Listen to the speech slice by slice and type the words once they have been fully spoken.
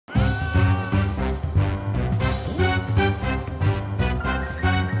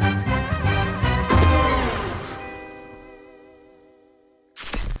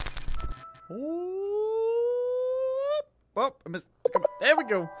Oh, oh, I missed. Come on. There we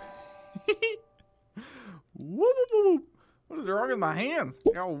go. Whoop, whoop, whoop. What is wrong with my hands?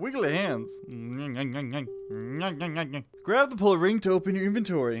 I got wiggly hands. Grab the pull ring to open your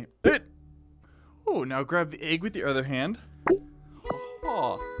inventory. Oh, now grab the egg with your other hand.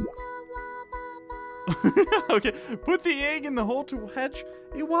 Oh. Okay, put the egg in the hole to hatch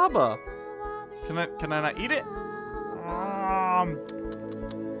a waba. Can I not eat it?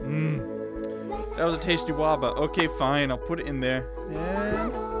 That was a tasty waba. Okay, fine. I'll put it in there.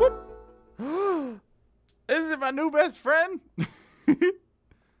 And whoop. This is my new best friend.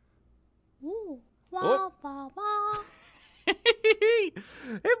 Ooh, Oh. Waba. Hey,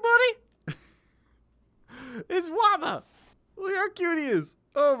 buddy. It's Waba. Look how cute he is.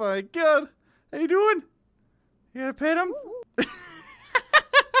 Oh my god. How you doing? You gotta pet him?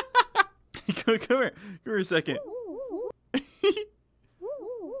 Come here. Come here a second.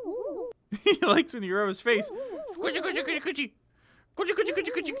 He likes when you rub his face. Coochie, coochie, coochie, coochie. Coochie, coochie,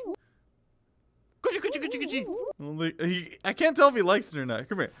 coochie, coochie. Coochie, coochie, coochie, coochie. I can't tell if he likes it or not.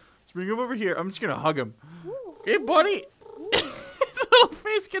 Come here. Let's bring him over here. I'm just gonna hug him. Hey, buddy. His little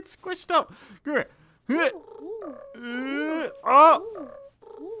face gets squished up. Come here.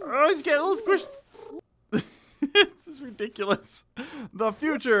 Oh, he's getting a little squished. This is ridiculous. The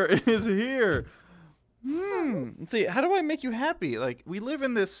future is here. Let's see. How do I make you happy? Like, we live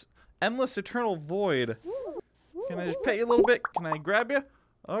in this endless, eternal void. Can I just pet you a little bit? Can I grab you?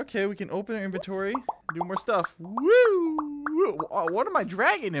 Okay, we can open our inventory, do more stuff. Woo! Oh, what am I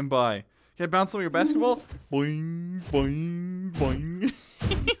dragging him by? Can I bounce some of your basketball? Boing, boing, boing.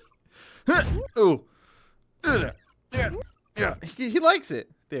 Oh. Yeah. He likes it.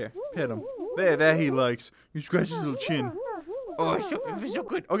 There, pet him. There, that he likes. You scratch his little chin. Oh, it feels so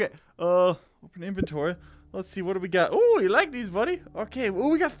good. Okay, open inventory. Let's see, what do we got? Oh, you like these, buddy? Okay, oh,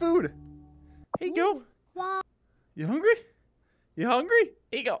 we got food. Here you go. You hungry? You hungry?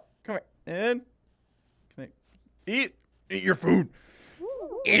 Here you go. Come here. And can I eat your food?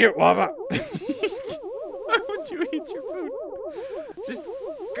 Eat it, Waba. Why would you eat your food? Just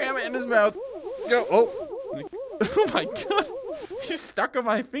cram it in his mouth. Go. Oh. Oh my god. He's stuck on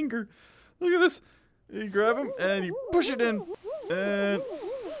my finger. Look at this. You grab him and you push it in. And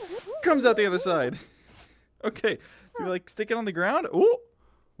comes out the other side. Okay. Do you like stick it on the ground? Oh.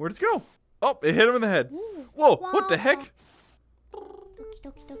 Where'd it go? Oh, it hit him in the head. Whoa. What the heck?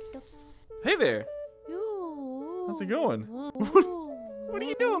 Hey there. How's it going? What are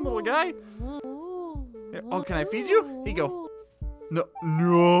you doing, little guy? Here, oh, can I feed you? Here you go. No.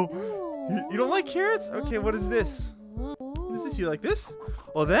 You don't like carrots? Okay, what is this? What is this? You like this?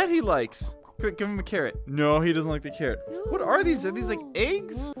 Oh, that he likes. Quick, give him a carrot. No, he doesn't like the carrot. What are these? Are these like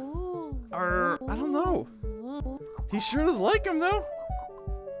eggs? Or, I don't know. He sure does like them, though.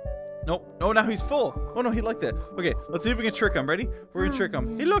 Nope. Oh, now he's full. Oh, no, he liked that. Okay, let's see if we can trick him. Ready? We're gonna trick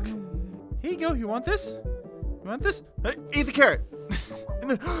him. Hey, look. Here you go. You want this? You want this? Hey, eat the carrot.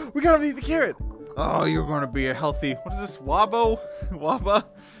 We gotta eat the carrot. Oh, you're gonna be a healthy. What is this? Waba?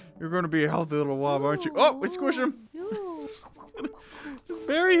 You're gonna be a healthy little waba, aren't you? Oh, we squish him. Just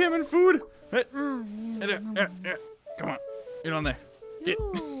bury him in food. Hey. Come on. Get on there. Get.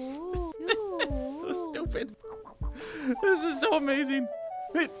 So stupid. This is so amazing.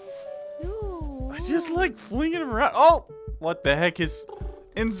 Hey. I just like flinging him around. Oh, what the heck? His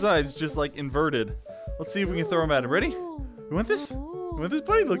inside's just like inverted. Let's see if we can throw him at him. Ready? You want this? You want this,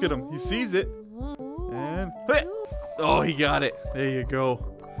 buddy? Look at him. He sees it. And hey. Oh, he got it. There you go.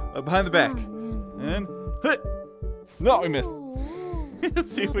 Behind the back. And hey. No, we missed.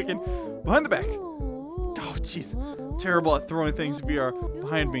 Let's see if we can. Behind the back. Oh, jeez. Terrible at throwing things if you are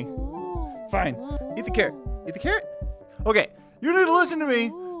behind me. Fine. Eat the carrot. Eat the carrot. Okay. You need to listen to me,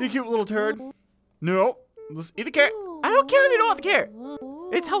 you cute little turd. No. Let's eat the carrot. I don't care if you don't want the carrot.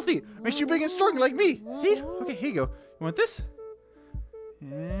 It's healthy. Makes you big and strong like me. See? Okay, here you go. You want this?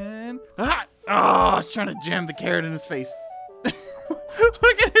 And ah! Oh, I was trying to jam the carrot in his face.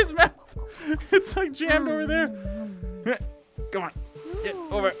 Look at his mouth. It's like jammed over there. Come on. Get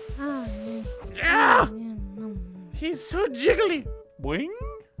over. Ah! He's so jiggly. Boing.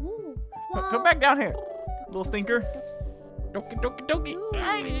 Come back down here, little stinker. Doki doki doki.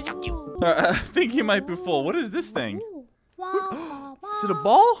 He's so cute. I think he might be full. What is this thing? Is it a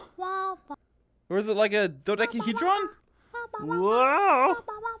ball? Or is it like a dodecahedron? Whoa!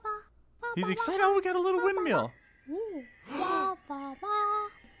 He's excited. Oh, we got a little windmill. We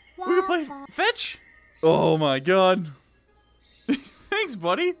can play fetch? Oh my god. Thanks,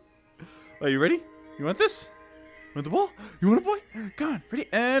 buddy. Are you ready? You want this? You want the ball? You want a boy? Come on, ready?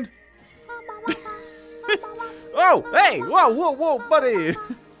 And... Oh, hey! Whoa, buddy!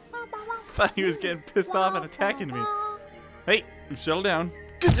 Thought he was getting pissed off and attacking me. Hey, settle down.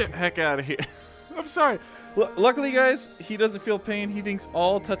 Get the heck out of here. I'm sorry. Luckily, guys, he doesn't feel pain. He thinks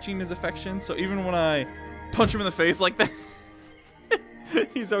all touching is affection. So even when I punch him in the face like that,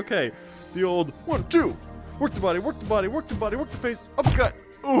 he's okay. The old 1, 2. Work the body, work the body, work the body, work the face. Uppercut.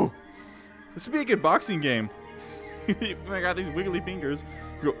 Ooh. This would be a good boxing game. I got these wiggly fingers.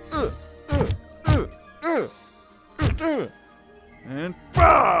 You go, and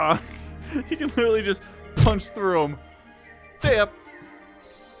bah! He can literally just punch through them. Stay up.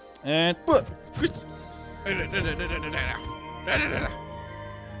 And you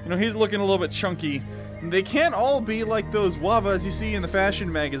know, he's looking a little bit chunky. They can't all be like those Wabas you see in the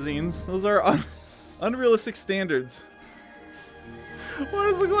fashion magazines. Those are unrealistic standards. Why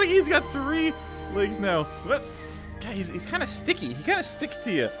does it look like he's got 3 legs now? What? God, he's kind of sticky. He kind of sticks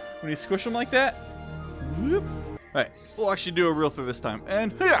to you when you squish him like that. Whoop. All right, we'll actually do a real through this time.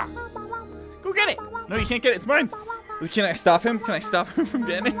 And yeah, go get it. No, you can't get it. It's mine. Can I stop him? Can I stop him from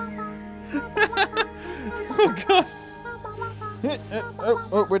getting it? Oh God.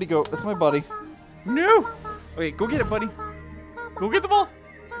 Oh, where'd he go? That's my buddy. No. Wait, go get it, buddy. Go get the ball.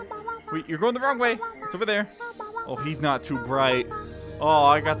 Wait, you're going the wrong way. It's over there. Oh, he's not too bright. Oh,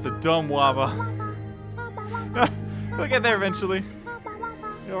 I got the dumb Waba. He'll get there eventually.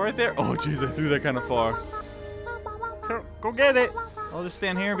 Go right there. Oh, jeez, I threw that kind of far. Go get it. I'll just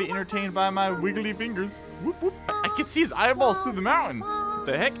stand here and be entertained by my wiggly fingers. Whoop, whoop. I can see his eyeballs through the mountain. What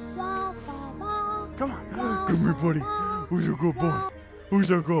the heck? Come on. Come here, buddy. Who's your good boy? Who's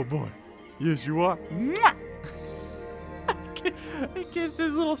your good boy? Yes, you are. Mwah! I kissed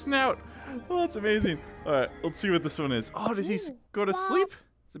his little snout. Oh, that's amazing. All right, let's see what this one is. Oh, does he go to sleep?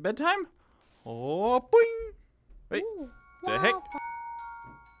 Is it bedtime? Oh, boing. Wait, the heck?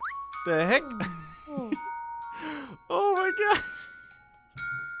 The heck? Oh my God.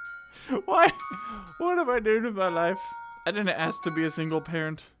 Why? What am I doing with my life? I didn't ask to be a single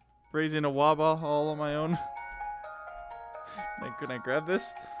parent, raising a Waba all on my own. Can I grab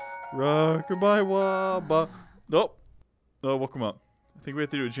this? Rock-a-bye Waba. Nope. Oh, we'll come up. I think we have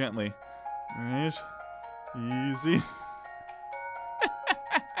to do it gently. Alright. Easy.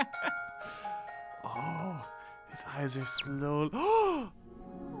 Oh, his eyes are slow.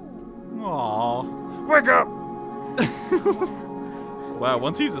 Aww. Wake up! Wow,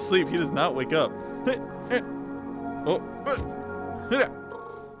 once he's asleep, he does not wake up. Oh.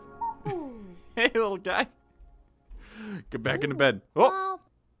 Hey, little guy. Get back into bed. Oh.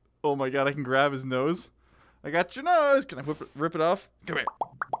 Oh my God, I can grab his nose. I got your nose. Can I rip it off? Come here.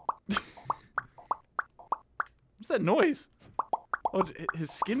 What's that noise? Oh,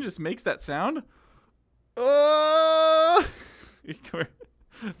 his skin just makes that sound? Oh! Come here.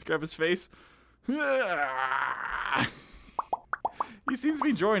 Let's grab his face. He seems to be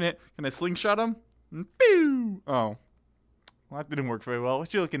enjoying it. Can I slingshot him? Pew! Oh. Well, that didn't work very well.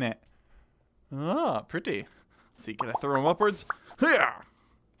 What you looking at? Ah, pretty. Let's see, can I throw him upwards?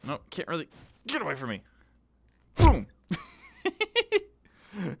 No, can't really. Get away from me. Boom!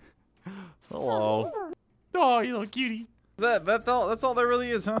 Hello. Oh, you little cutie. That's all there really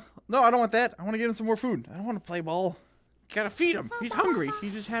is, huh? No, I don't want that. I want to get him some more food. I don't want to play ball. Gotta feed him. He's hungry. He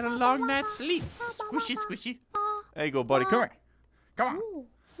just had a long night's sleep. Squishy, squishy. There you go, buddy. Come here. Come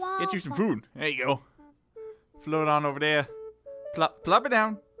on. Get you some food. There you go. Float on over there. Plop it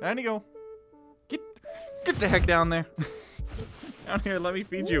down. There you go. Get the heck down there. Down here, let me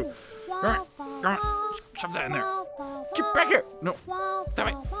feed you. Come on. Shove that in there. Get back here. No. Stop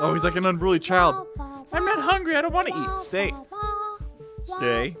it. Oh, he's like an unruly child. I'm not hungry. I don't want to eat. Stay.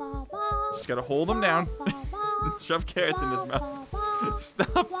 Stay. Just gotta hold him down. Shove carrots in his mouth.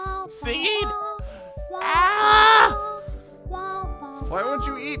 Stop singing. Ah! Why won't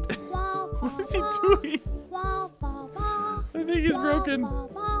you eat? What is he doing? I think he's broken.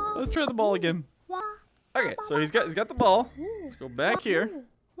 Let's try the ball again. Okay, so he's got the ball. Let's go back here.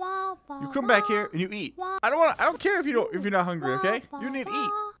 You come back here and you eat. I don't care if you're not hungry, okay? You need to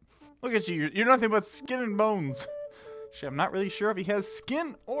eat. Look at you. You're nothing but skin and bones. Actually, I'm not really sure if he has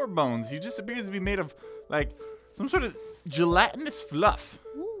skin or bones. He just appears to be made of like some sort of gelatinous fluff.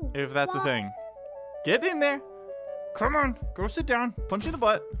 If that's a thing. Get in there. Come on. Go sit down. Punch you in the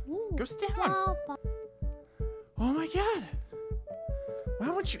butt. Go sit down. Oh my God. Why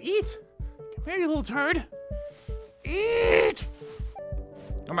won't you eat? Come here, you little turd. Eat.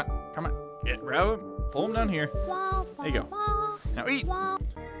 Come on. Come on. Get grab him. Pull him down here. There you go. Now eat.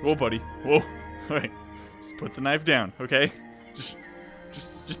 Whoa, buddy. Whoa. All right. Just put the knife down, okay? Just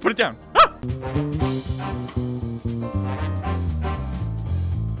put it down. Ah!